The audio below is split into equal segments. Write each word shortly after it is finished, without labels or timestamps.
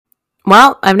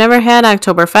Well, I've never had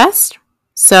Oktoberfest,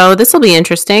 so this will be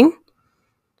interesting.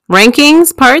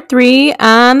 Rankings Part 3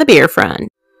 on the beer front.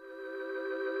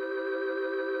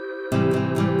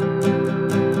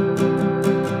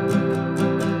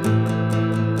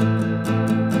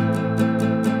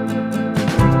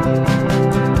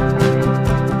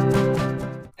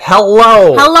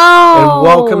 Hello! Hello! And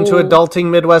welcome to Adulting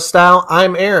Midwest Style.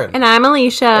 I'm Aaron. And I'm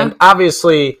Alicia. And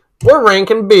obviously, we're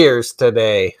ranking beers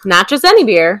today. Not just any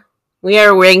beer. We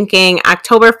are ranking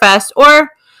Oktoberfest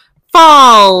or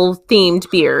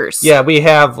fall-themed beers. Yeah, we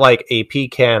have like a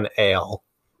pecan ale.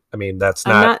 I mean, that's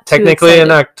not excited. technically an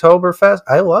Oktoberfest.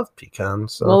 I love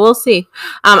pecans. So. Well, we'll see.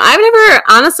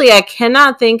 Honestly, I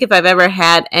cannot think if I've ever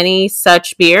had any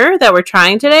such beer that we're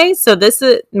trying today. So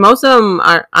most of them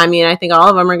are, I think all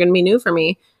of them are going to be new for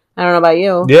me. I don't know about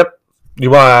you. Yep.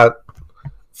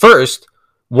 First,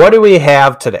 what do we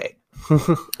have today?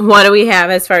 What do we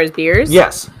have as far as beers?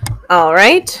 Yes. All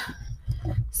right.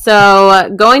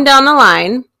 So going down the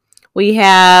line, we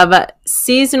have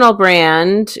seasonal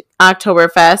brand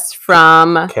Oktoberfest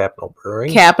from Capital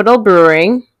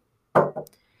Brewing.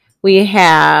 We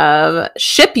have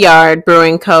Shipyard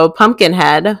Brewing Co.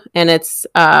 Pumpkinhead, and it's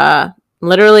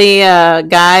literally a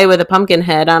guy with a pumpkin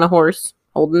head on a horse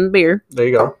holding the beer. There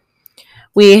you go.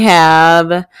 We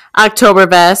have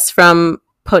Oktoberfest from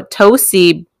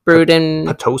Potosi Brewed in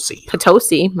Potosi.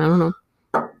 I don't know.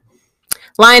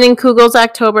 Lion and Kugel's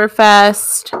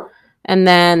Oktoberfest. And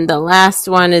then the last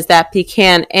one is that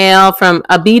pecan ale from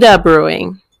Abita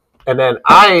Brewing. And then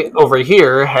I, over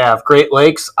here, have Great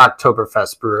Lakes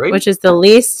Oktoberfest Brewing. Which is the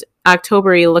least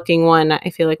October-y looking one I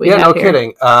feel like we have no here.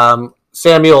 Kidding.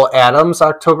 Samuel Adams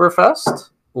Oktoberfest.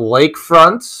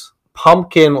 Lakefront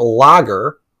Pumpkin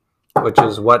Lager, which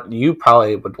is what you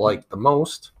probably would like the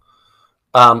most.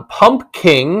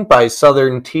 Pumpkin by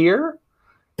Southern Tier.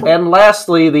 And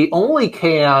lastly, the only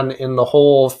can in the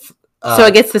whole... so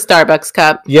it gets the Starbucks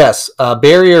cup. Yes.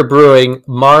 Barrier Brewing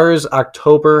Mars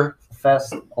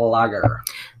Oktoberfest Lager.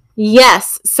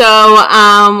 Yes. So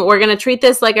we're going to treat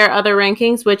this like our other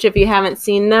rankings, which if you haven't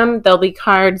seen them, there'll be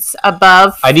cards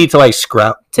above. I need to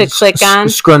click on.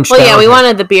 Scrunch well, down yeah, we here.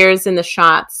 wanted the beers in the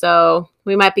shot, so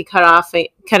we might be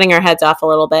cutting our heads off a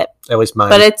little bit. At least mine.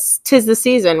 But tis the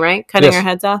season, right? Cutting our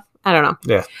heads off? I don't know.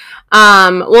 Yeah.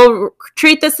 We'll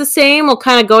treat this the same. We'll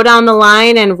kind of go down the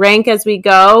line and rank as we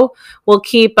go. We'll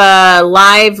keep a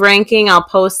live ranking. I'll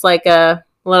post like a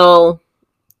little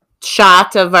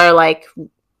shot of our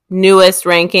newest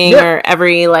ranking or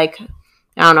every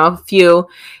few.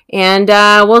 And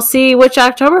we'll see which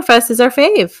Oktoberfest is our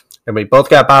fave. And we both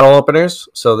got bottle openers,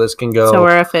 so this can go... So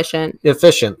we're efficient.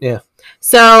 Efficient, yeah.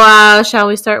 So shall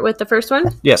we start with the first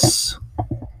one? Yes.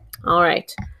 All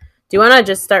right. Do you want to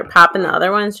just start popping the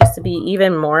other ones just to be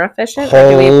even more efficient?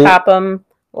 Or do we pop them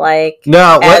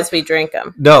as we drink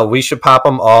them? No, we should pop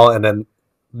them all and then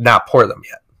not pour them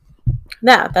yet.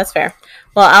 No, that's fair.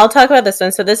 Well, I'll talk about this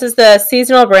one. So this is the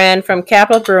seasonal brand from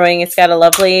Capital Brewing. It's got a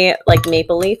lovely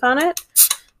maple leaf on it.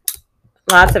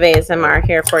 Lots of ASMR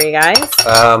here for you guys.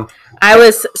 I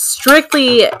was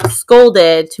strictly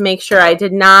scolded to make sure I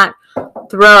did not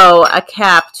throw a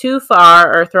cap too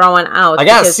far or throw one out. I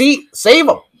gotta save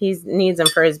them. He needs them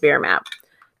for his beer map.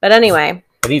 But anyway,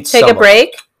 take a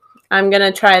break. I'm going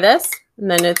to try this. And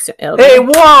then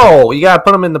whoa! You gotta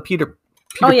put them in the Peter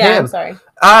Pan. I'm sorry.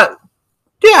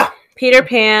 Yeah. Peter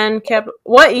Pan kept...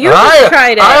 What? You just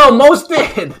tried it. I almost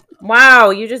did. Wow,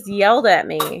 you just yelled at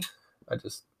me. I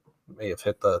just may have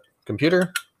hit the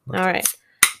computer. All right.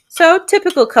 So,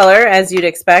 typical color, as you'd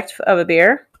expect of a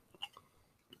beer.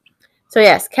 So,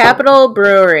 yes, Capital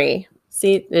Brewery.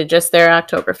 See, just their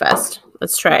Oktoberfest.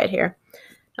 Let's try it here.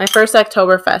 My first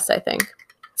Oktoberfest, I think.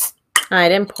 I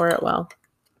didn't pour it well.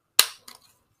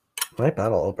 My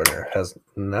bottle opener has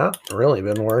not really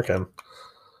been working.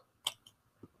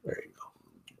 There you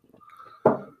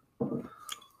go.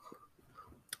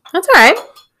 That's all right.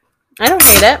 I don't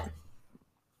hate it.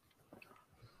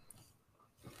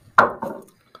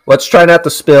 Let's try not to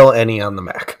spill any on the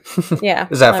Mac. Yeah.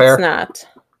 Is that fair? Not.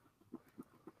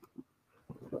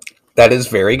 That is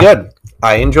very good.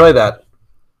 I enjoy that.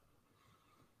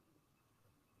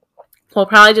 We'll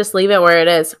probably just leave it where it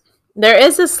is. There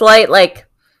is a slight,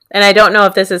 and I don't know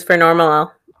if this is for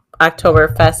normal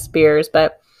Oktoberfest beers,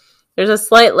 but there's a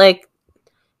slight,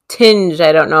 tinge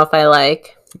I don't know if I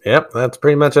like. Yep, that's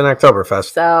pretty much an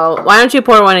Oktoberfest. So why don't you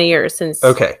pour one of yours since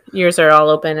okay. Yours are all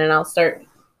open, and I'll start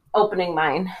opening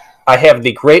mine. I have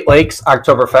the Great Lakes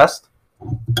Oktoberfest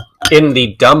in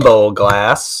the Dumbo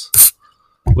glass.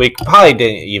 We probably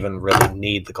didn't even really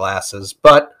need the glasses,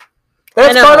 but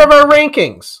that's part of our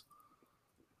rankings.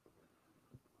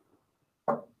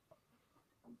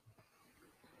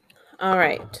 All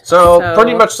right. So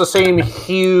pretty much the same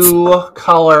hue,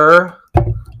 color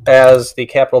as the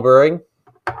Capital Brewing.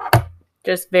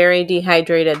 Just very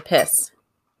dehydrated piss.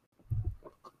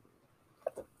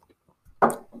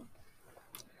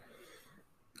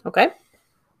 Okay.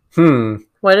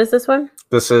 What is this one?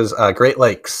 This is Great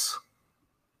Lakes.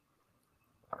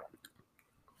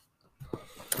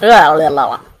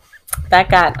 That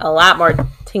got a lot more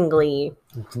tangy.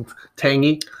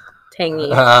 Tangy.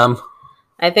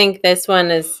 I think this one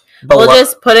is... Below. We'll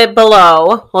just put it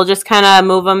below. We'll just kind of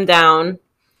move them down.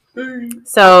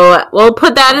 So we'll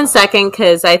put that in second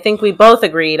because I think we both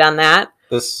agreed on that.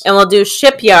 And we'll do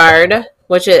Shipyard,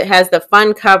 which it has the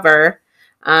fun cover,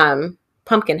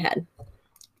 Pumpkinhead.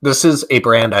 This is a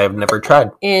brand I have never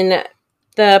tried. In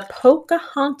the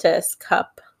Pocahontas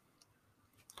cup.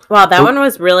 Wow, that one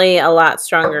was really a lot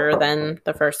stronger than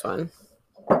the first one.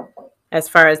 As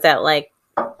far as that, like,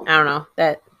 I don't know,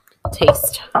 that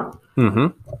taste. Mm-hmm.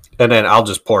 And then I'll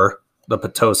just pour the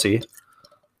Potosi.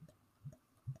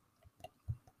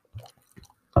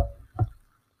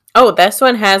 Oh, this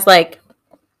one has like...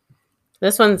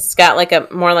 This one's got like a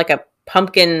more like a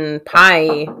pumpkin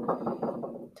pie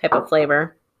type of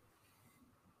flavor.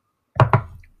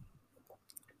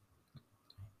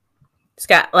 It's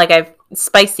got like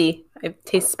spicy. I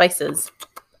taste spices.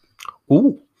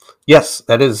 Ooh, yes,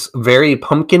 that is very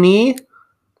pumpkin-y,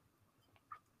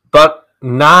 but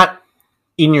not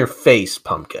in your face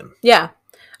pumpkin. Yeah,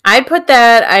 I'd put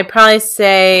that. I'd probably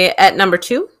say at number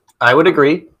 2. I would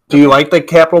agree. Do you like the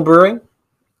Capital Brewing?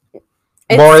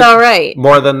 It's all right.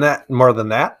 More than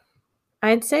that?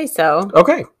 I'd say so.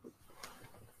 Okay.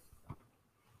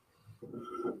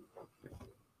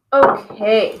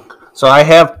 Okay. So I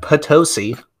have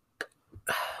Potosi.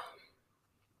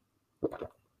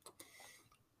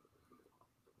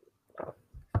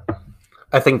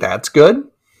 I think that's good.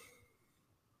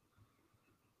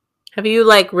 Have you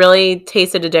like really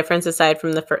tasted a difference aside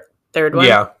from the third one?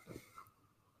 Yeah.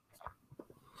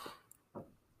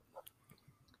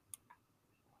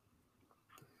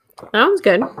 That one's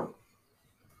good.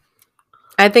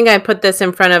 I think I put this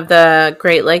in front of the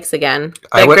Great Lakes again.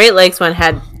 The Great Lakes one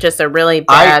had just a really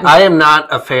bad... I am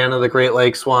not a fan of the Great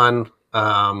Lakes one,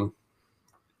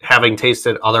 having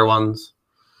tasted other ones.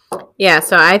 Yeah,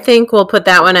 so I think we'll put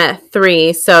that one at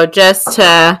 3. So just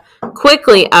to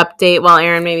quickly update while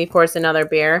Aaron maybe pours another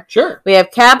beer. Sure. We have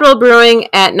Capital Brewing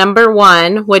at number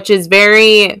 1, which is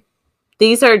very...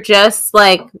 These are just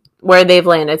like where they've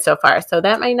landed so far. So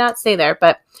that might not stay there,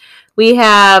 but we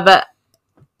have...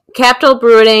 Capital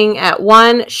Brewing at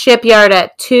 1, Shipyard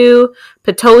at 2,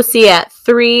 Potosi at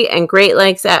 3, and Great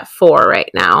Lakes at 4 right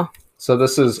now. So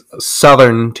this is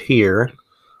Southern Tier.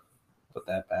 Put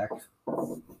that back.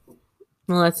 Well,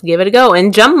 let's give it a go.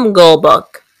 And Jungle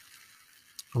Book.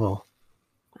 Oh.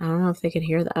 I don't know if they could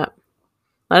hear that.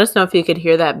 Let us know if you could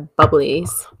hear that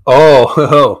bubblies.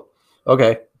 Oh,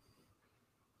 okay.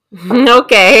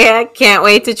 Okay, I can't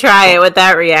wait to try it with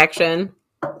that reaction.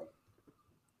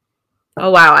 Oh,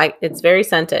 wow. It's very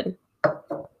scented.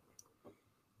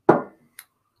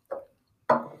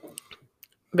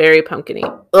 Very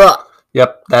pumpkin-y. Ugh.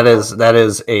 Yep, that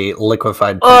is a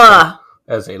liquefied pumpkin. Ugh.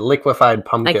 As a liquefied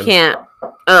pumpkin. I can't.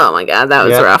 Oh, my God. That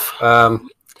was rough.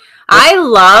 I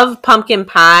love pumpkin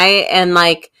pie and,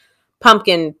 like,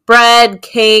 pumpkin bread,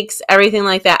 cakes, everything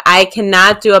like that. I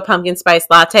cannot do a pumpkin spice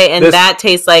latte, and that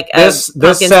tastes like a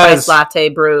pumpkin spice latte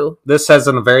brew. This says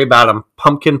on the very bottom,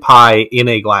 pumpkin pie in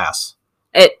a glass.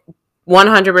 It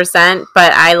 100%,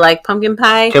 but I like pumpkin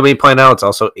pie. Can we point out it's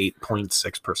also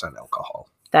 8.6% alcohol?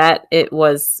 I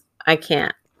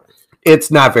can't. It's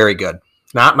not very good.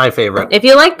 Not my favorite. If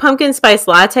you like pumpkin spice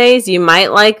lattes, you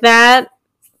might like that,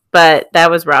 but that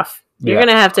was rough. You're going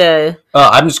to have to... Oh,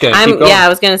 I'm just going to keep going. Yeah, I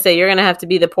was going to say, you're going to have to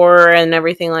be the pourer and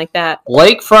everything like that.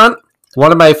 Lakefront,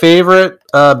 one of my favorite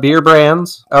beer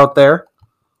brands out there.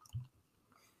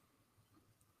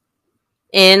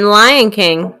 In Lion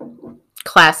King.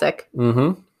 Classic.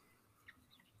 Mm-hmm.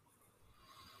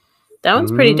 That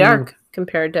one's pretty dark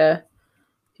compared to a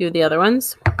few of the other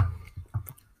ones.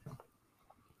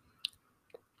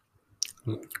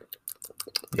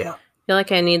 Yeah. I feel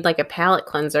like I need like a palate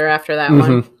cleanser after that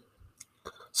one.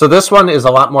 So this one is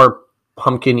a lot more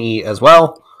pumpkin-y as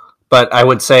well, but I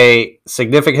would say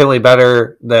significantly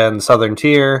better than Southern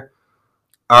Tier,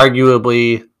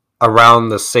 arguably around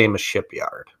the same as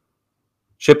Shipyard.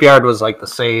 Shipyard was like the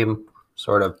same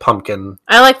sort of pumpkin.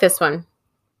 I like this one.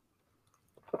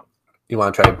 You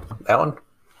want to try that one?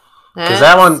 Because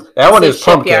that one is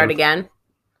pumpkin. Shipyard again.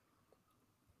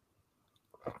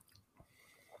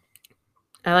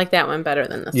 I like that one better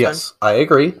than this one. Yes, I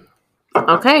agree.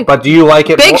 Okay. But do you like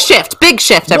it? Big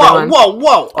shift, everyone.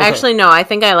 Whoa. Okay. Actually, no. I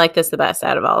think I like this the best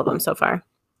out of all of them so far.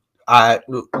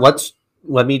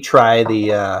 Let me try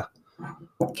the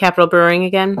Capital Brewing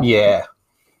again. yeah.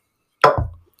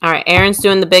 All right, Aaron's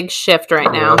doing the big shift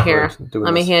right now. Yeah, Here, we're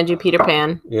let me doing hand you Peter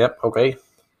Pan. Yep. Okay.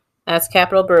 That's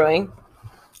Capital Brewing,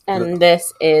 and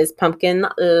this is Pumpkin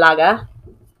Lager.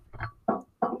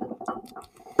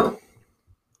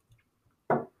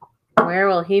 Where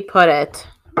will he put it?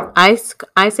 I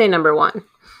say number one.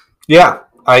 Yeah,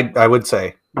 I would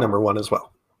say number one as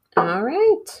well. All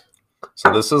right.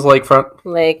 So this is Lakefront.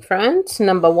 Lakefront,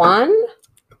 number one.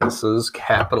 This is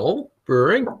Capital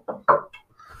Brewing.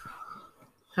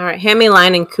 All right, hand me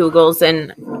Line and Kugels,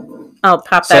 and I'll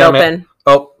pop that Sam open.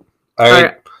 All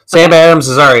right. Sam Adams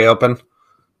is already open.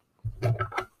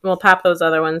 We'll pop those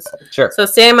other ones. Sure. So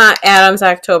Sam Adams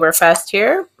Oktoberfest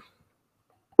here.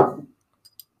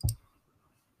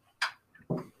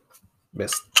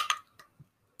 Missed.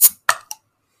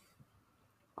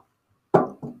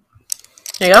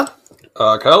 There you go.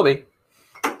 Kobe.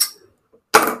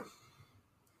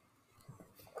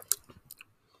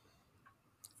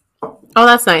 Oh,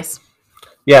 that's nice.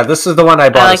 Yeah, this is the one I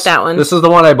bought. I like that one. This is the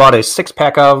one I bought a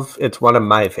 6-pack of. It's one of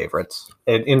my favorites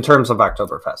in terms of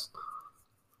Oktoberfest.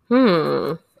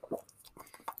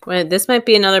 Wait, this might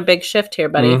be another big shift here,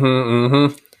 buddy.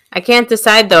 Mm-hmm. I can't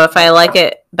decide, though, if I like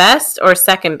it best or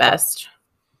second best.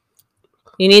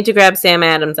 You need to grab Sam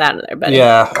Adams out of there, buddy.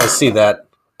 Yeah, I see that.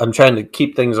 I'm trying to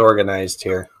keep things organized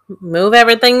here. Move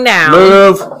everything down.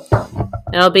 Move.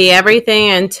 It'll be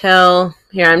everything until...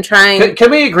 Here, I'm trying... Can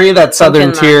we agree that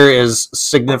Southern Tier is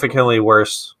significantly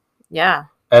worse? Yeah.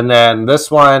 And then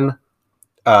this one,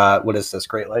 what is this,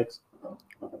 Great Lakes?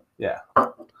 Yeah.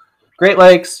 Great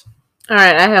Lakes. All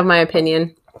right, I have my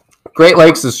opinion. Great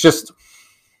Lakes is just...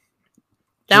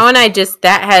 That one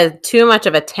that had too much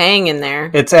of a tang in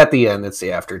there. It's at the end. It's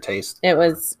the aftertaste. It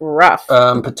was rough.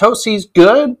 Potosi's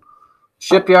good.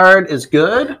 Shipyard is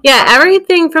good. Yeah,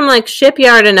 everything from like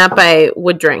Shipyard and up I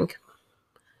would drink.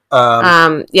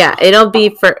 Yeah, it'll be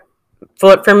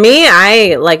for me,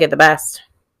 I like it the best.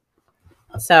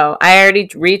 So I already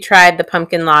retried the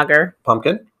pumpkin lager.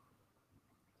 Pumpkin?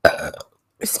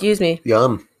 Excuse me.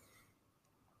 Yum.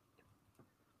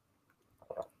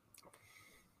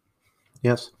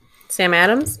 Yes. Sam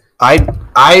Adams?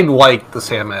 I like the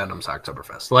Sam Adams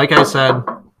Oktoberfest. Like I said,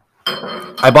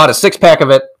 I bought a 6-pack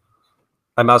of it.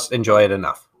 I must enjoy it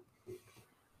enough.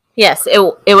 Yes, it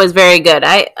was very good.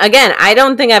 I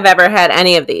don't think I've ever had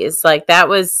any of these. Like that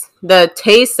was the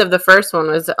taste of the first one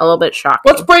was a little bit shocking.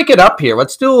 Let's break it up here.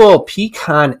 Let's do a little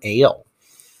pecan ale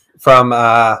from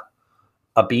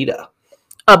Abita.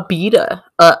 Abita.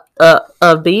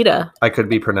 Abita. I could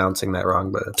be pronouncing that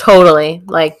wrong, but Totally.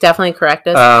 Like, definitely correct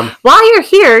us. While you're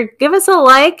here, give us a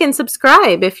like and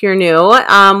subscribe if you're new.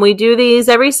 We do these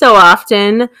every so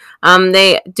often.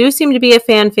 They do seem to be a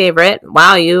fan favorite.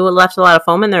 Wow, you left a lot of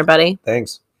foam in there, buddy.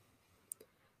 Thanks.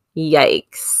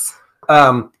 Yikes.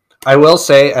 I will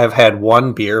say I've had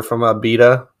one beer from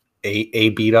Abita,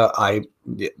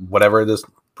 whatever this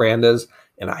brand is,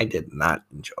 and I did not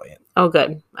enjoy it. Oh,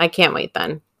 good. I can't wait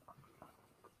then.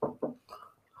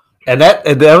 And that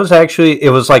was actually,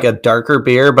 it was like a darker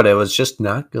beer, but it was just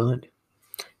not good.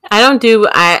 I'm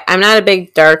not a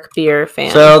big dark beer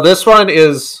fan. So this one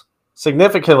is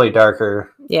significantly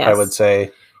darker, yes. I would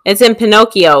say. It's in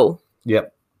Pinocchio.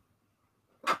 Yep.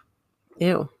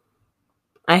 Ew.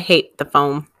 I hate the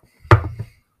foam.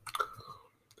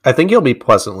 I think you'll be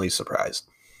pleasantly surprised.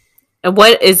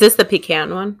 What is this, the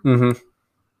pecan one? Mm-hmm.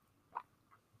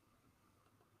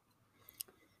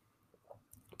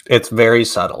 It's very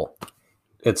subtle.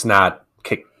 It's not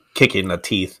kicking the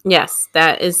teeth. Yes,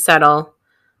 that is subtle.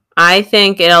 I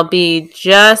think it'll be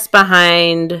just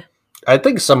behind... I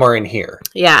think somewhere in here.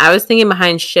 Yeah, I was thinking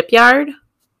behind Shipyard,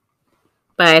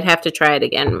 but I'd have to try it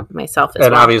again myself as well.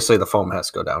 And obviously the foam has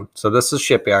to go down. So this is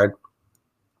Shipyard.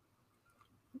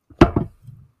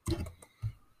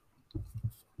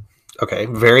 Okay,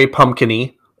 very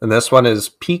pumpkin-y. And this one is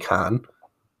pecan.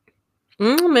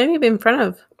 Maybe in front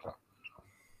of...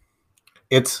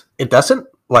 It doesn't,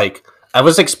 like, I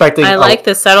was expecting... I like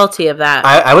the subtlety of that.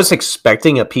 I was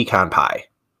expecting a pecan pie.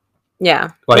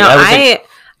 Yeah. Like, no,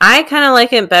 I kind of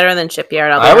like it better than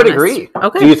Shipyard. I would agree.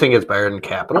 Okay. Do you think it's better than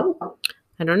Capital?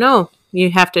 I don't know.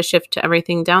 You have to shift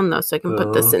everything down, though, so I can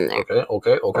put this in there.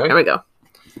 Okay. There we go.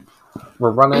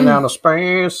 We're running out of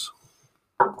space.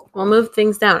 We'll move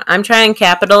things down. I'm trying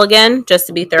Capital again, just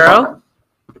to be thorough.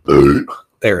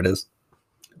 There it is.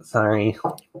 Sorry.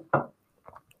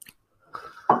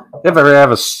 If I ever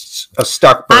have a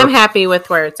stuck burp. I'm happy with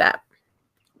where it's at.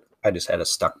 I just had a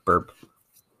stuck burp.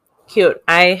 cute.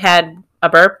 I had a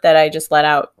burp that I just let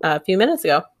out a few minutes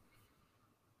ago.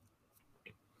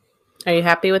 Are you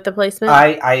happy with the placement?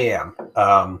 I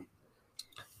am.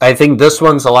 I think this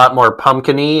one's a lot more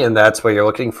pumpkin-y, and that's what you're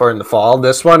looking for in the fall.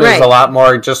 This one is a lot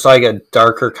more just like a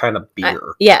darker kind of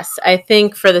beer. Yes, I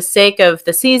think for the sake of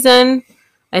the season,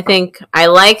 I think I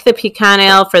like the pecan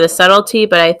ale for the subtlety,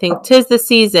 but I think 'tis the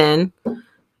season.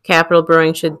 Capital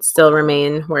Brewing should still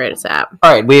remain where it's at.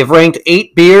 All right, we have ranked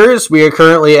 8 beers. We are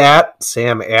currently at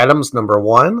Sam Adams, number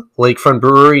 1, Lakefront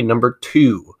Brewery, number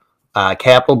 2,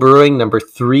 Capital Brewing, number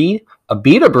 3,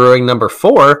 Abita Brewing, number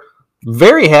 4.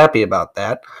 Very happy about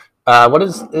that.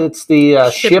 It's the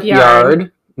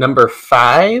Shipyard, number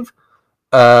 5,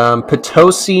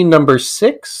 Potosi, number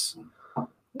 6,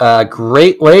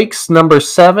 Great Lakes, number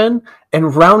 7,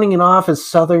 and rounding it off is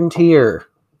Southern Tier,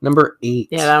 number 8.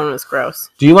 Yeah, that one was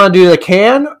gross. Do you want to do the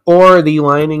can or the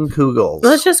Leinenkugels?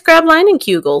 Let's just grab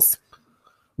Leinenkugels.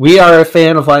 We are a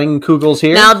fan of Leinenkugels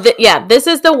here. Now, this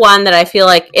is the one that I feel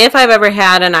like if I've ever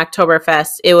had an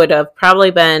Oktoberfest, it would have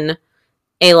probably been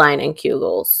a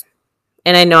Leinenkugels.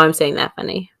 And I know I'm saying that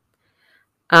funny.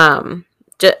 But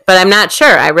I'm not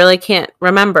sure. I really can't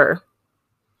remember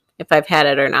if I've had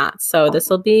it or not. So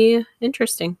this will be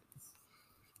interesting.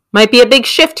 Might be a big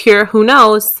shift here. Who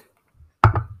knows?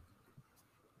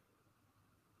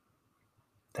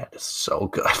 That is so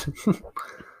good.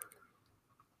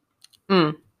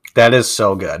 That is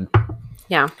so good.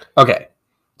 Yeah. Okay.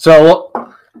 So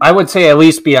I would say at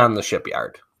least beyond the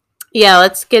Shipyard. Yeah,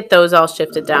 let's get those all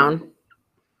shifted down.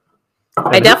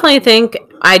 I definitely think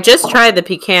I just tried the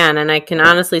pecan, and I can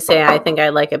honestly say I think I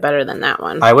like it better than that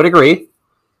one. I would agree.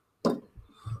 And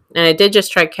I did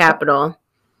just try Capital.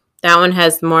 That one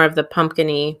has more of the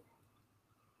pumpkin-y.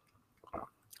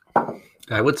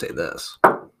 I would say this.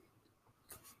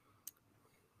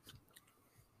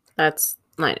 That's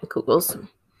Leinenkugels.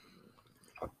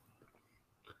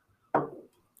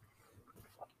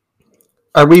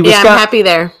 I'm happy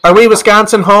there. Are we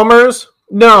Wisconsin homers?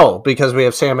 No, because we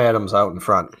have Sam Adams out in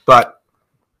front. But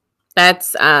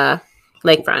that's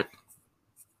Lakefront.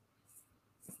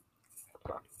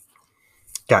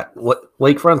 God,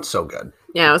 Lakefront's so good.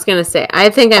 Yeah, I was gonna say. I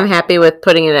think I'm happy with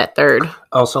putting it at third.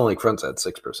 Also, Lakefront's at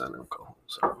 6% alcohol.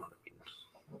 So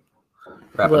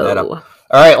wrapping that up. Whoa.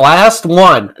 All right, last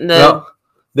one.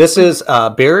 This is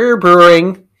Barrier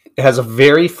Brewing. It has a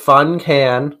very fun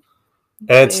can. And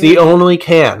it's the only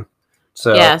can.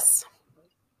 So yes.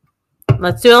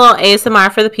 Let's do a little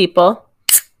ASMR for the people.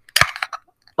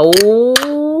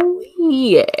 Oh,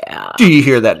 yeah. Do you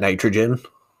hear that nitrogen?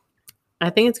 I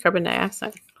think it's carbon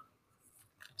dioxide.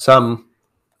 Some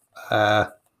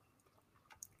beer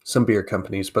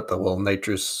companies put the little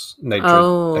nitrogen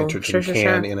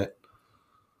can in it.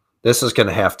 This is going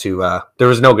to have to... there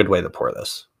was no good way to pour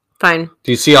this. Fine.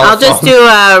 Do you see all I'll just do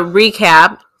a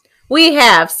recap. We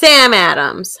have Sam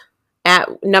Adams at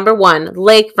number 1,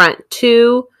 Lakefront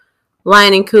 2,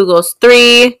 Leinenkugels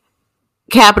 3,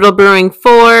 Capital Brewing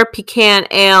 4, Pecan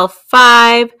Ale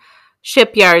 5,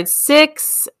 Shipyard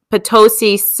 6,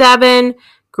 Potosi 7,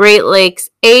 Great Lakes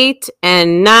 8,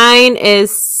 and 9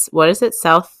 is, what is it,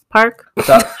 South Park?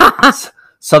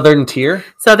 Southern Tier?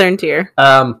 Southern Tier.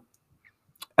 I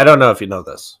don't know if you know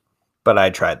this, but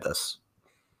I tried this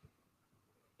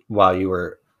while you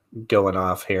were going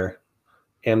off here.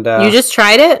 And you just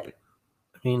tried it?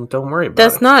 I mean, don't worry about it.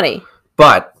 That's naughty.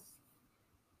 But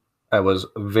I was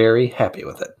very happy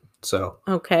with it. So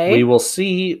okay, we will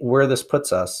see where this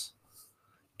puts us.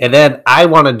 And then I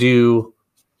want to do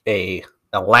a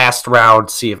last round,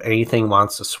 see if anything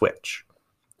wants to switch.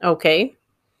 Okay.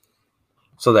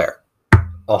 So there.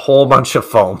 A whole bunch of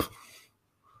foam.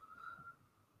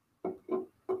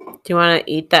 Do you want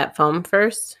to eat that foam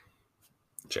first?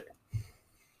 Sure.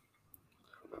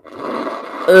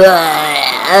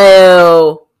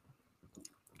 Oh.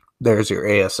 There's your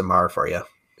ASMR for you.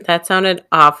 That sounded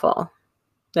awful.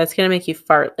 That's going to make you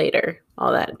fart later.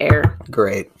 All that air.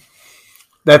 Great.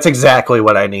 That's exactly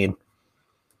what I need.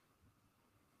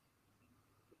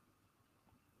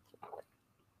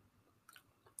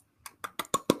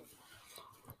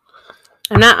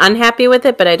 I'm not unhappy with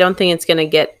it, but I don't think it's going to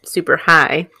get super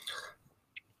high.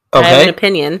 Okay. I have an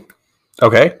opinion.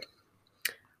 Okay.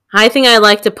 I think I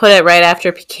like to put it right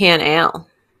after Pecan Ale.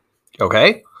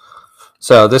 Okay.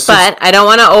 So this But I don't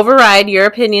want to override your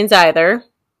opinions either.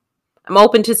 I'm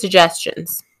open to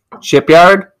suggestions.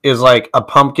 Shipyard is like a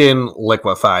pumpkin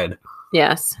liquefied.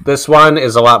 Yes. This one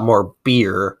is a lot more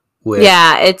beer with...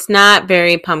 Yeah, it's not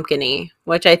very pumpkin-y,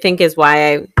 which I think is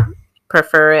why I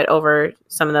prefer it over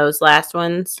some of those last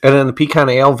ones. And then the pecan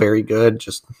ale, very good.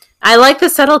 Just I like the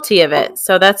subtlety of it,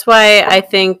 so that's why I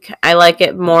think I like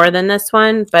it more than this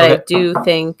one. But Okay. I do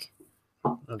think.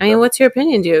 I mean, what's your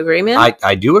opinion? Do you agree, man?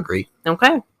 I do agree.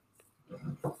 Okay.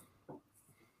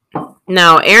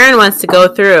 Now, Aaron wants to go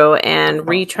through and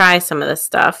retry some of this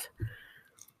stuff.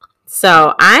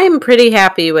 So I'm pretty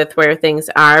happy with where things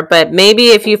are, but maybe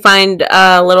if you find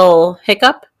a little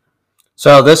hiccup.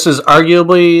 So this is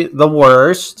arguably the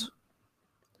worst.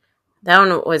 That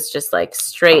one was just like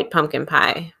straight pumpkin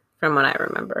pie from what I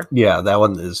remember. Yeah, that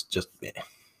one is just...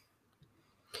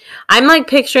 I'm like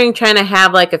picturing trying to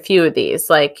have like a few of these.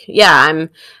 Like, yeah, I'm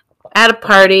at a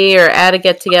party or at a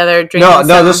get-together drinking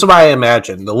No, this is what I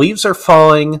imagine. The leaves are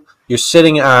falling. You're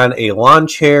sitting on a lawn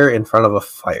chair in front of a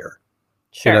fire.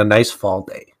 Sure. In a nice fall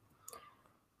day.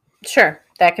 Sure.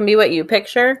 That can be what you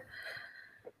picture.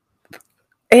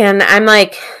 And I'm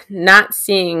like not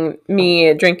seeing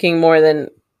me drinking more than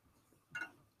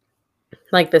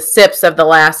like the sips of the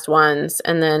last ones.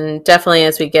 And then definitely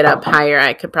as we get up higher,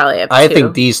 I could probably have I two.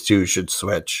 think these two should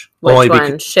switch. Which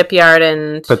one? Shipyard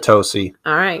and... Potosi.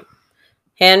 All right.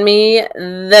 Hand me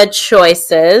the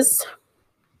choices.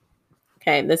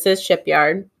 Okay, this is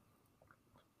Shipyard.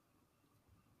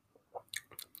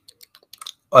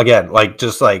 Again, like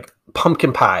just like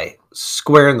pumpkin pie,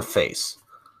 square in the face.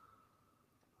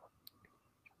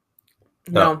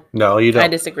 No, you don't. I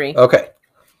disagree. Okay.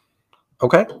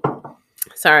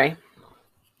 Sorry.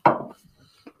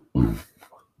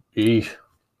 Eesh.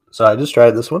 So I just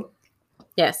tried this one,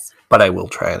 Yes. but I will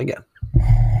try it again.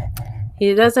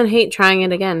 He doesn't hate trying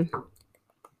it again.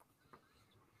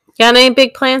 Got any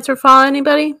big plans for fall,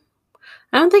 anybody?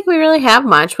 I don't think we really have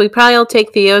much. We probably will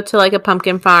take Theo to like a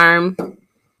pumpkin farm.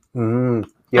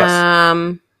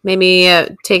 Yes. Maybe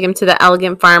take him to the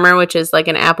Elegant Farmer, which is like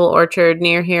an apple orchard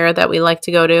near here that we like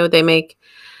to go to. They make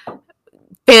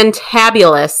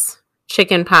fantabulous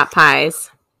chicken pot pies.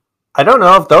 I don't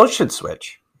know if those should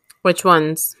switch. Which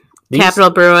ones? These Capital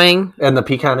Brewing and the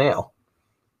pecan ale.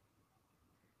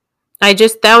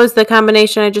 That was the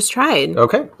combination I just tried.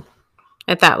 Okay.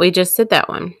 I thought we just did that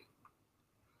one.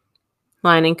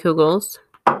 Line and Kugels.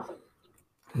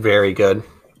 Very good.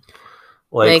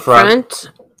 Lakefront.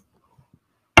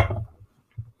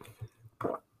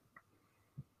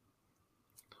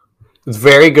 It's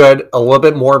very good. A little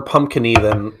bit more pumpkin-y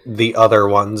than the other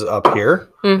ones up here.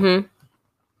 Mm-hmm.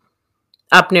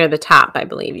 Up near the top, I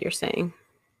believe you're saying.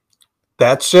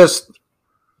 That's just...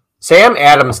 Sam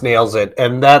Adams nails it,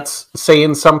 and that's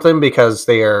saying something because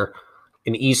they are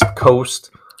an East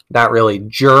Coast, not really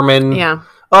German. Yeah.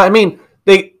 I mean,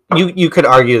 you could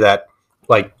argue that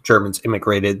like Germans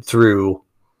immigrated through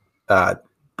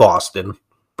Boston,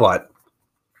 but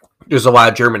there's a lot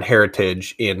of German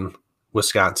heritage in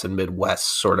Wisconsin,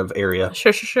 Midwest sort of area.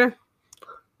 Sure.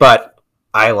 But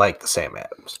I like the Sam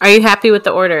Adams. Are you happy with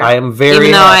the order? I am very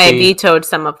Even though happy. I vetoed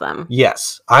some of them.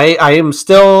 Yes. I am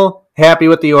still happy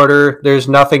with the order. There's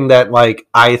nothing that like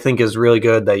I think is really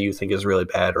good that you think is really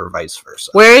bad or vice versa.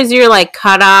 Where is your like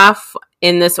cutoff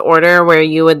in this order where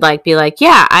you would like be like,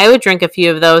 yeah, I would drink a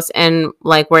few of those, and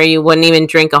like where you wouldn't even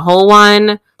drink a whole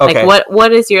one? Okay. Like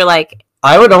what is your like?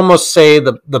 I would almost say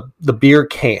the beer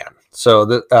can. So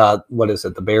the what is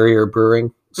it? The Barrier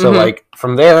Brewing. So like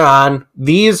from there on,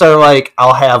 these are like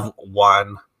I'll have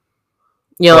one.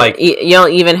 You'll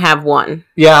even have one.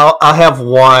 Yeah, I'll have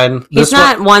one. He's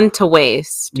not one to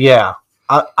waste. Yeah,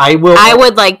 I will. I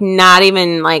would like not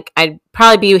even like. I'd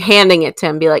probably be handing it to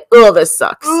him, and be like, "Oh, this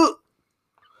sucks."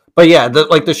 But yeah,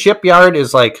 the Shipyard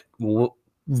is like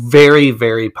very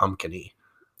very pumpkin-y.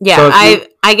 Yeah, so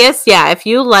I guess if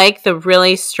you like the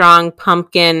really strong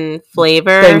pumpkin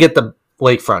flavor, then get the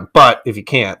Lakefront. But if you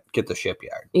can't, get the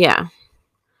Shipyard. Yeah.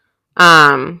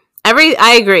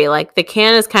 I agree. Like the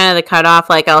can is kind of the cutoff.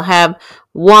 Like I'll have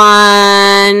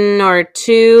one or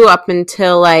two up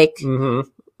until like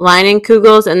Line and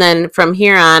Kugels, and then from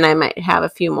here on, I might have a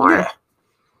few more. Yeah.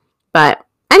 But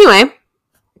anyway,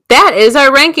 that is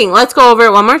our ranking. Let's go over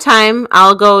it one more time.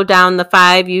 I'll go down the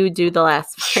 5. You do the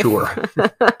last 5. Sure.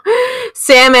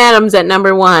 Sam Adams at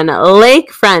number 1.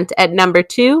 Lakefront at number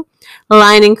 2.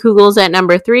 Line and Kugels at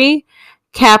number 3.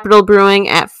 Capital Brewing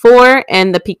at 4.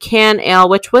 And the Pecan Ale,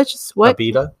 which was what?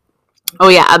 Abita. Oh,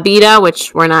 yeah. Abita,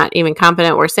 which we're not even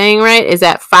confident we're saying right, is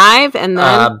at 5. And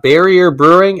then Barrier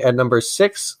Brewing at number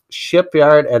 6.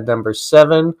 Shipyard at number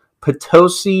 7.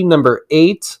 Potosi number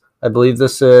 8. I believe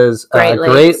this is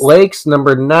Great Lakes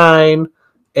number 9.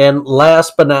 And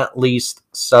last but not least,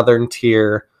 Southern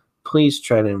Tier. Please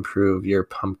try to improve your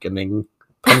pumpkining.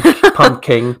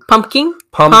 Pumpkin.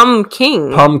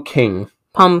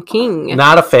 Pumpkin.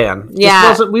 Not a fan.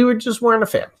 Yeah. We just weren't a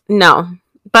fan. No.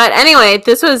 But anyway,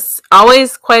 this was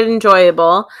always quite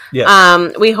enjoyable.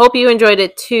 Yes. We hope you enjoyed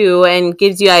it too and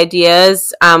gives you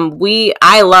ideas.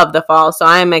 I love the fall, so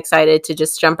I'm excited to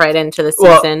just jump right into the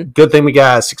season. Well, good thing we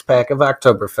got a 6-pack of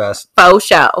Oktoberfest. Faux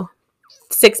show.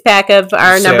 6-pack of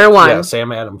our number one. Yeah,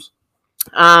 Sam Adams.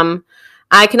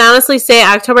 I can honestly say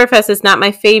Oktoberfest is not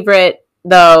my favorite,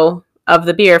 though, of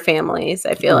the beer families,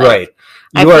 I feel like. Right.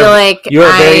 You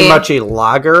are very much a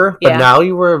lager, but Yeah. now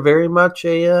you were very much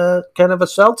a kind of a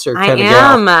seltzer kind of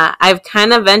am. gal. I've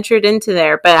kind of ventured into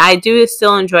there, but I do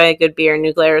still enjoy a good beer.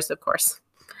 New Glarus, of course.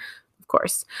 Of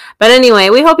course. But anyway,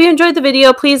 we hope you enjoyed the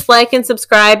video. Please like and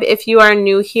subscribe if you are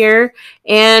new here,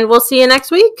 and we'll see you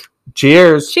next week.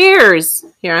 Cheers. Cheers.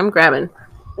 Here, I'm grabbing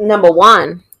number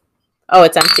one. Oh,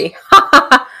 it's empty.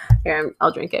 Here,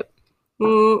 I'll drink it.